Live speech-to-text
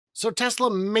So Tesla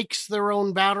makes their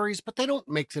own batteries, but they don't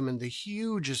make them in the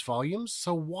hugest volumes.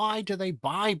 So why do they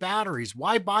buy batteries?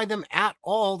 Why buy them at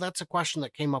all? That's a question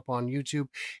that came up on YouTube.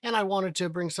 And I wanted to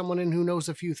bring someone in who knows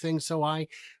a few things. So I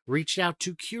reached out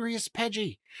to Curious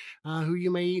Pejjy, who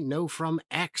you may know from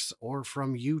X or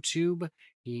from YouTube.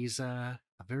 He's a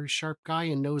very sharp guy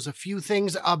and knows a few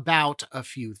things about a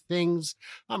few things.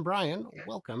 I'm Brian.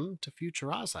 Welcome to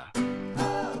Futuraza.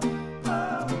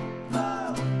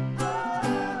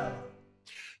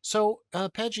 So,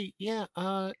 Pejjy,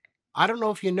 I don't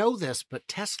know if you know this, but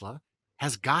Tesla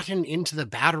has gotten into the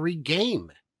battery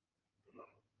game.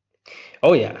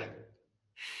 Oh yeah.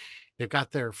 They've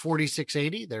got their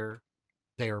 4680.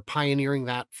 They are pioneering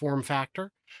that form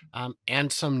factor,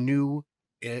 and some new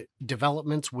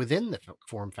developments within the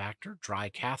form factor. Dry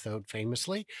cathode,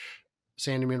 famously.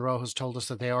 Sandy Monroe has told us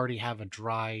that they already have a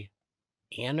dry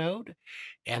anode,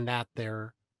 and that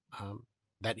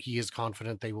that he is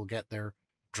confident they will get their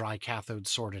dry cathode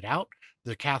sorted out.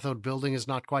 The cathode building is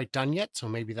not quite done yet, so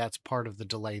maybe that's part of the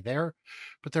delay there,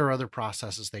 but there are other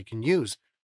processes they can use.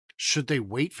 Should they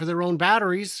wait for their own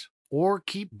batteries or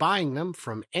keep buying them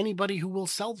from anybody who will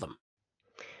sell them?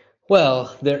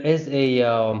 Well, there is a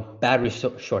battery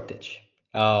shortage.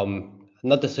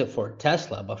 Not just for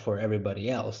Tesla, but for everybody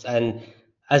else. And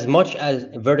as much as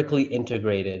vertically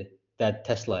integrated that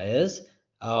Tesla is,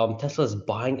 Tesla is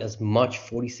buying as much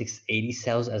 4680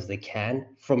 cells as they can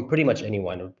from pretty much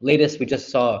anyone. Latest, we just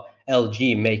saw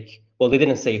LG make, well, they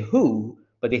didn't say who,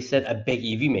 but they said a big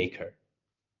EV maker. Or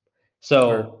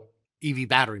So, EV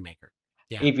battery maker.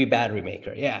 Yeah. EV battery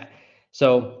maker, yeah.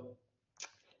 So,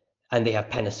 and they have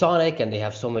Panasonic and they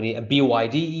have so many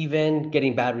BYD even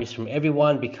getting batteries from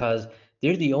everyone because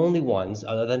they're the only ones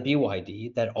other than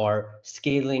BYD that are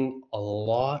scaling a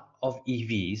lot of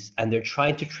EVs and they're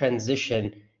trying to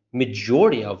transition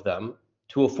majority of them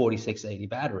to a 4680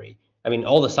 battery. I mean,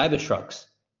 all the Cybertrucks,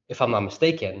 if I'm not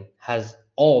mistaken, has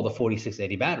all the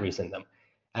 4680 batteries in them.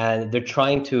 And they're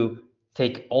trying to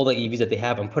take all the EVs that they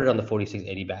have and put it on the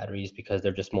 4680 batteries because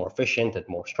they're just more efficient and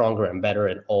more stronger and better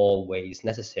in all ways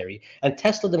necessary. And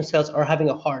Tesla themselves are having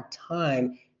a hard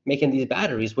time making these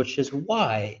batteries, which is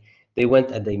why they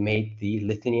went and they made the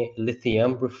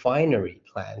lithium refinery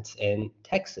plant in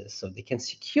Texas so they can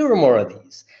secure more of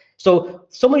these. So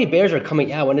many bears are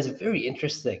coming out, and it's very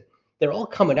interesting. They're all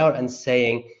coming out and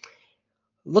saying,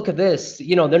 look at this,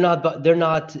 they're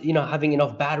not having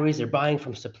enough batteries, they're buying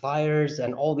from suppliers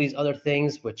and all these other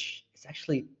things, which is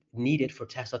actually needed for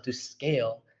Tesla to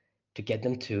scale to get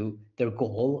them to their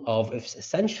goal of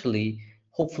essentially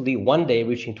hopefully one day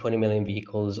reaching 20 million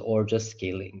vehicles or just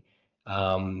scaling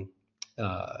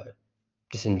uh,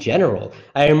 just in general.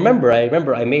 I remember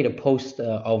I made a post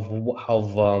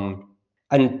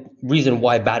and reason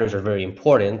why batteries are very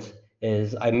important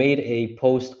is I made a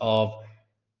post of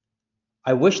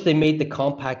I wish they made the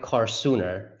compact car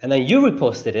sooner. And then you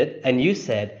reposted it and you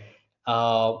said,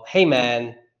 hey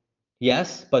man,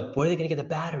 yes, but where are they going to get the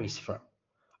batteries from?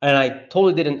 And I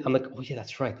totally didn't. I'm like, oh yeah,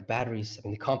 that's right. The batteries, I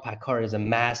mean, the compact car is a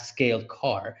mass scaled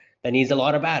car that needs a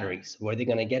lot of batteries. Where are they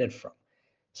going to get it from?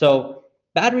 So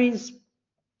batteries,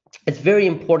 it's very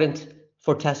important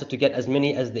for Tesla to get as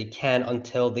many as they can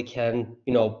until they can,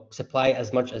 supply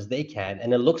as much as they can.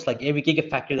 And it looks like every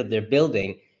gigafactory that they're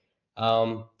building,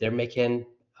 they're making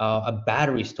a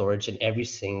battery storage in every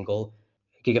single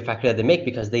gigafactory that they make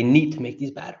because they need to make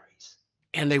these batteries.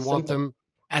 And they want Simple. them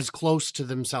as close to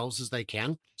themselves as they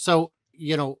can. So,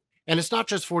 and it's not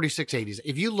just 4680s.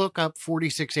 If you look up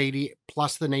 4680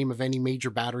 plus the name of any major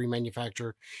battery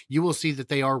manufacturer, you will see that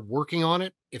they are working on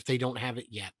it if they don't have it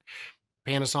yet.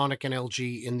 Panasonic and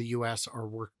LG in the US are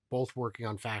both working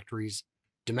on factories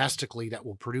domestically that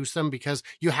will produce them, because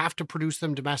you have to produce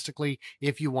them domestically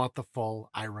if you want the full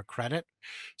IRA credit.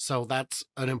 So that's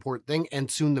an important thing. And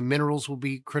soon the minerals will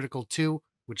be critical too,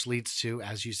 which leads to,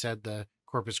 as you said, the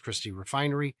Corpus Christi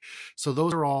refinery. So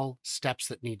those are all steps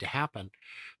that need to happen.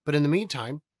 But in the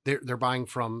meantime, they're buying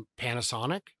from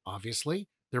Panasonic, obviously.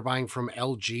 They're buying from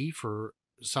LG for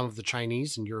some of the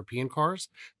Chinese and European cars.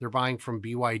 They're buying from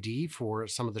BYD for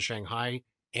some of the Shanghai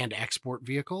and export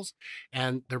vehicles.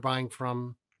 And they're buying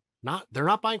from they're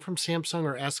not buying from Samsung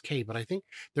or SK, but I think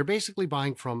they're basically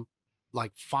buying from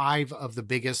like 5 of the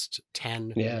biggest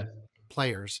 10 Yeah.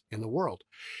 players in the world.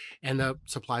 And the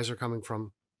supplies are coming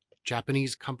from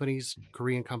Japanese companies,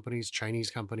 Korean companies, Chinese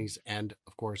companies, and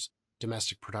of course,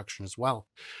 domestic production as well.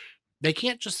 They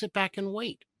can't just sit back and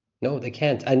wait. No, they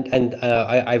can't. And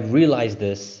I've realized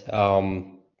this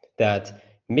that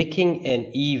making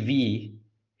an EV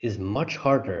is much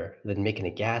harder than making a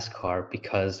gas car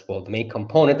because, well, the main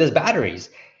component is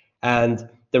batteries. And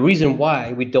the reason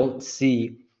why we don't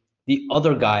see the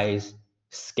other guys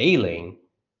scaling,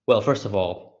 well, first of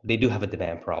all, they do have a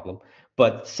demand problem.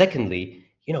 But secondly,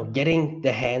 getting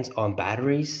the hands on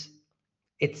batteries,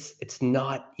 it's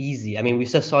not easy. I mean, we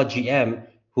just saw GM,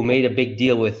 who made a big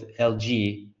deal with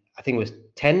LG. I think it was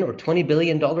 10 or 20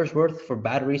 billion dollars worth for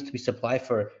batteries to be supplied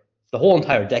for the whole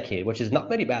entire decade, which is not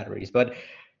many batteries, but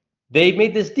they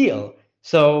made this deal.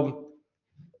 So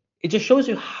it just shows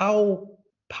you how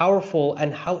powerful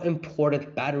and how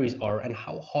important batteries are and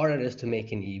how hard it is to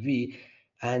make an EV.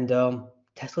 And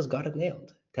Tesla's got it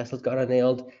nailed. Tesla's got it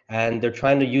nailed, and they're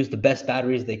trying to use the best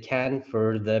batteries they can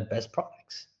for the best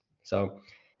products. So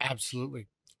Absolutely.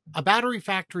 A battery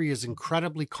factory is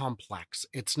incredibly complex.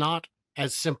 It's not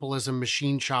as simple as a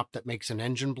machine shop that makes an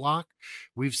engine block.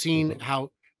 We've seen mhm.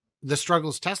 how the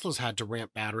struggles Tesla's had to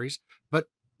ramp batteries, but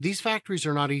these factories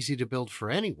are not easy to build for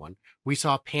anyone. We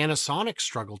saw Panasonic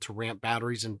struggle to ramp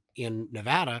batteries in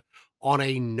Nevada on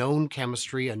a known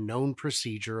chemistry, a known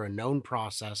procedure, a known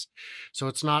process. So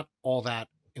it's not all that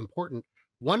important.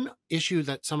 One issue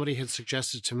that somebody had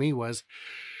suggested to me was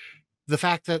the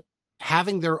fact that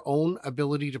having their own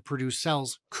ability to produce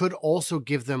cells could also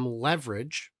give them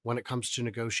leverage when it comes to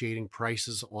negotiating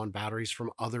prices on batteries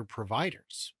from other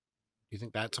providers. Do you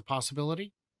think that's a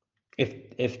possibility?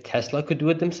 If Tesla could do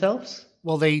it themselves,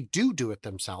 Well, they do it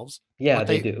themselves. yeah, What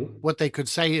they they do. what they could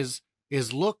say is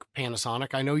look,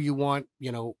 Panasonic, I know you want,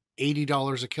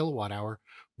 $80 a kilowatt hour.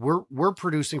 We're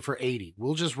producing for 80.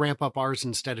 We'll just ramp up ours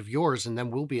instead of yours, and then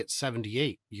we'll be at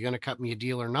 78. You gonna cut me a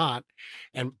deal or not?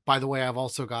 And by the way, I've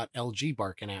also got LG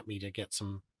barking at me to get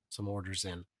some orders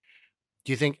in.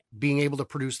 Do you think being able to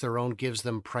produce their own gives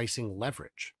them pricing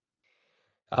leverage?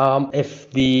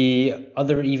 If the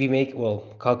other EV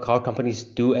car companies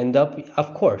do end up,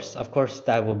 of course,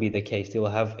 that will be the case. They will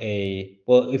have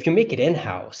if you make it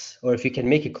in-house or if you can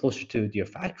make it closer to your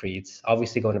factory, it's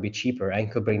obviously going to be cheaper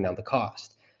and could bring down the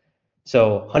cost.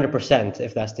 So 100%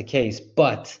 if that's the case.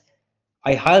 But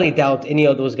I highly doubt any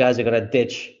of those guys are going to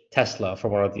ditch Tesla for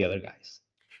one of the other guys.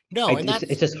 No, and It's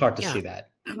that's just hard to yeah. see that.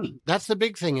 That's the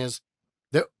big thing is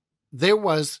that there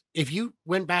was, if you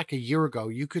went back a year ago,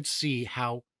 you could see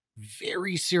how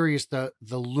very serious the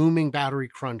looming battery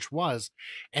crunch was.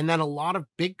 And then a lot of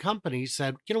big companies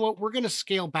said, you know what, we're going to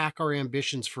scale back our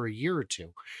ambitions for a year or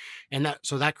two. And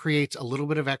that creates a little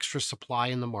bit of extra supply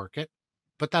in the market,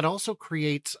 but that also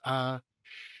creates a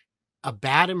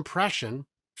bad impression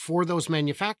for those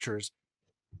manufacturers.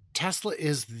 Tesla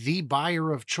is the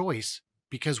buyer of choice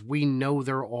because we know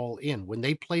they're all in. When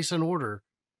they place an order,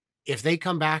 if they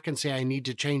come back and say, I need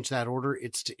to change that order,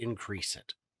 it's to increase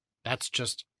it. That's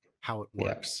just how it Yeah.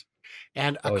 works.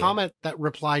 And a Oh, yeah. comment that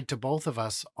replied to both of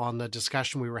us on the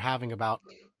discussion we were having about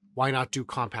why not do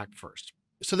compact first.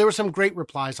 So there were some great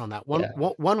replies on that. One, Yeah.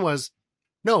 one was,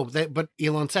 no, but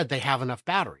Elon said they have enough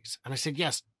batteries. And I said,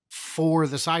 yes, for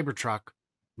the Cybertruck,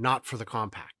 not for the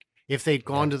compact. If they'd Yeah.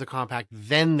 gone to the compact,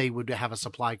 then they would have a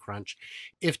supply crunch.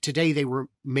 If today they were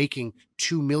making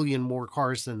 2 million more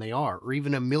cars than they are, or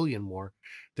even a million more,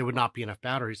 there would not be enough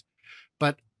batteries.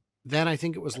 But then I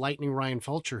think it was Lightning Ryan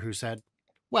Fulcher who said,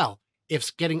 well,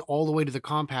 if getting all the way to the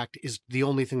compact is the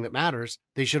only thing that matters,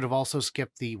 they should have also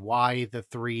skipped the Y, the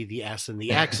 3, the S, and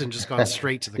the X and just gone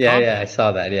straight to the Yeah, yeah, I compact.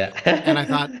 saw that.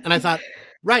 And I thought,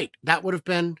 right, that would have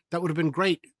been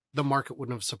great. The market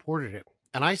wouldn't have supported it.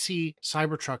 And I see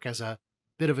Cybertruck as a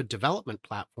bit of a development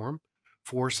platform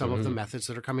for some of the Mhm. methods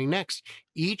that are coming next.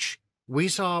 Each we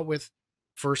saw with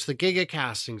first the giga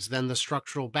castings, then the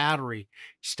structural battery.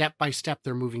 Step by step,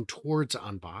 they're moving towards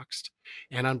unboxed,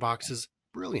 and unboxed is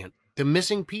brilliant. The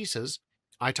missing pieces.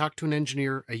 I talked to an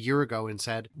engineer a year ago and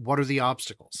said, "What are the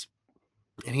obstacles?"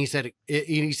 And he said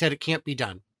it can't be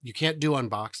done. You can't do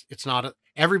unbox. It's not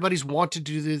everybody's wanted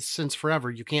to do this since forever.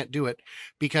 You can't do it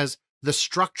because the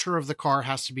structure of the car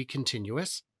has to be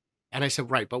continuous. And I said,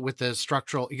 right, but with the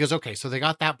structural, he goes, okay, so they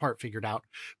got that part figured out,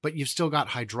 but you've still got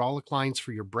hydraulic lines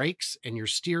for your brakes and your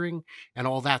steering and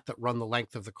all that run the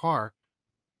length of the car.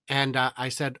 And I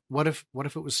said, what if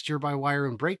it was steer by wire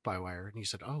and brake by wire? And he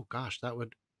said, oh gosh, that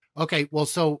would, okay, well,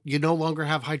 so you no longer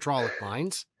have hydraulic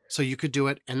lines, so you could do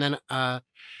it. And then I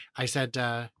said,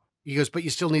 he goes, but you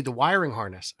still need the wiring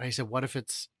harness. And I said, what if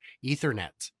it's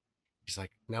Ethernet? He's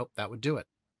like, nope, that would do it.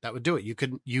 That would do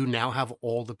it. You now have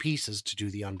all the pieces to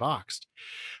do the unboxed,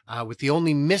 with the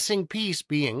only missing piece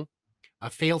being a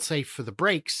failsafe for the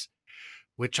brakes,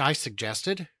 which I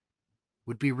suggested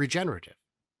would be regenerative.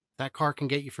 That car can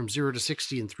get you from 0 to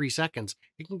 60 in 3 seconds.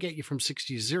 It can get you from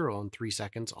 60 to 0 in 3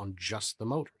 seconds on just the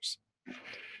motors.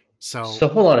 So So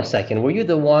hold on a second. Were you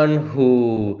the one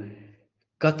who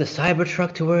got the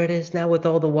Cybertruck to where it is now with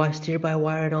all the steer by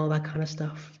wire and all that kind of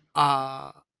stuff?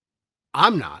 uh,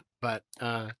 I'm not. But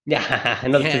Yeah,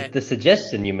 no, yeah, the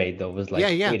suggestion you made though was yeah,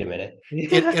 like, yeah. wait a minute.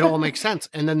 It all makes sense.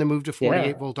 And then the move to 48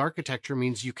 Yeah, volt architecture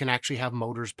means you can actually have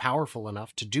motors powerful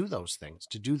enough to do those things,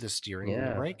 to do the steering and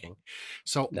the yeah, braking.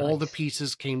 So all the nice.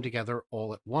 pieces came together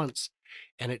all at once,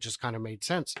 and it just kind of made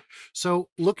sense. So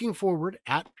looking forward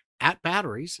at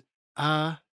batteries,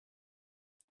 uh,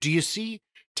 do you see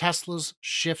Tesla's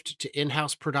shift to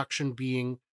in-house production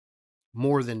being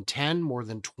more than 10, more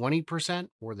than 20%,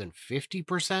 more than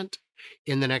 50%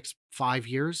 in the next 5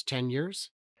 years, 10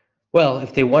 years? Well,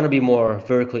 if they want to be more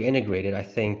vertically integrated, I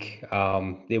think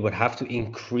they would have to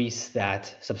increase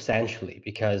that substantially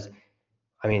because,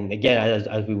 I mean, again,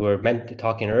 as we were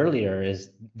talking earlier, is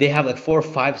they have like 4 or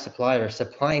 5 suppliers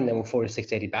supplying them with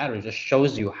 4680 batteries. Just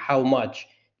shows you how much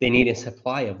they need in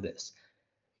supply of this.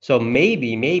 So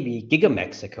maybe Giga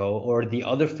Mexico or the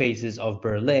other phases of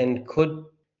Berlin could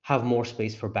have more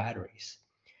space for batteries.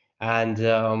 And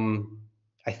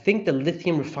I think the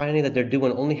lithium refining that they're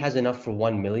doing only has enough for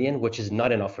 1 million, which is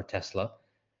not enough for Tesla.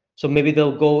 So maybe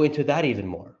they'll go into that even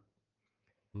more.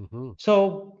 Mm-hmm.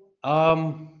 So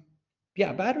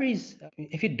yeah, batteries.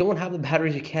 If you don't have the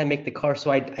batteries, you can't make the car.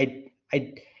 So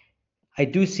I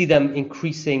do see them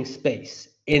increasing space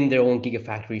in their own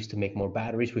gigafactories to make more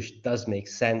batteries, which does make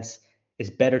sense.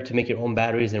 It's better to make your own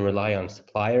batteries and rely on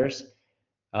suppliers.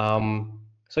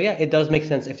 So yeah, it does make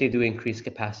sense if they do increase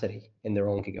capacity in their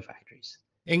own gigafactories.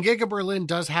 And Giga Berlin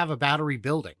does have a battery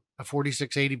building, a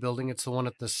 4680 building. It's the one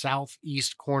at the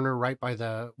southeast corner, right by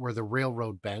the where the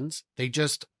railroad bends.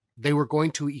 They were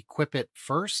going to equip it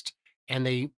first, and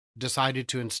they decided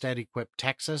to instead equip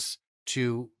Texas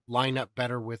to line up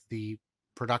better with the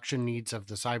production needs of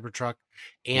the Cybertruck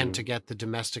and to Mhm. get the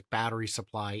domestic battery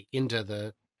supply into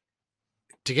the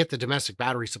to get the domestic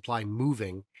battery supply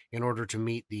moving in order to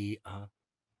meet the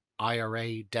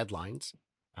IRA deadlines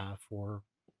for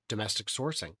domestic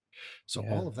sourcing. So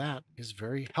Yeah. all of that is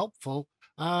very helpful.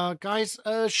 Guys,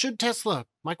 should Tesla,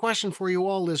 my question for you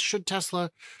all is, should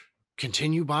Tesla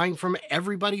continue buying from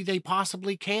everybody they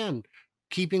possibly can,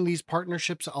 keeping these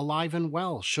partnerships alive and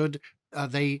well? Should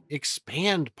they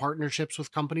expand partnerships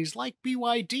with companies like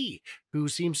BYD, who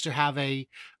seems to have a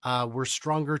we're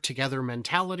stronger together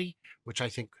mentality, which I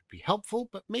think could be helpful,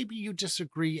 but maybe you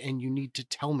disagree and you need to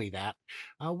tell me that.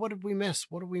 What did we miss?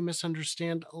 What did we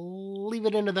misunderstand? Leave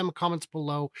it into them comments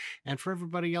below. And for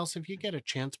everybody else, if you get a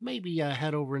chance, maybe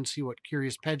head over and see what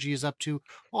Curious Pejjy is up to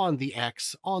on the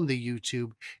X, on the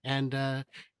YouTube, and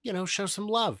show some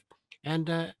love.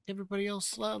 And everybody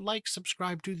else, like,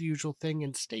 subscribe, do the usual thing,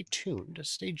 and stay tuned,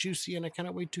 stay juicy, and I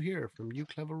cannot wait to hear from you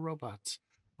clever robots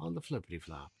on the flippity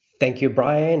flop. Thank you,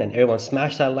 Brian, and everyone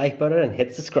smash that like button and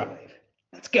hit subscribe.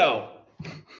 Let's go.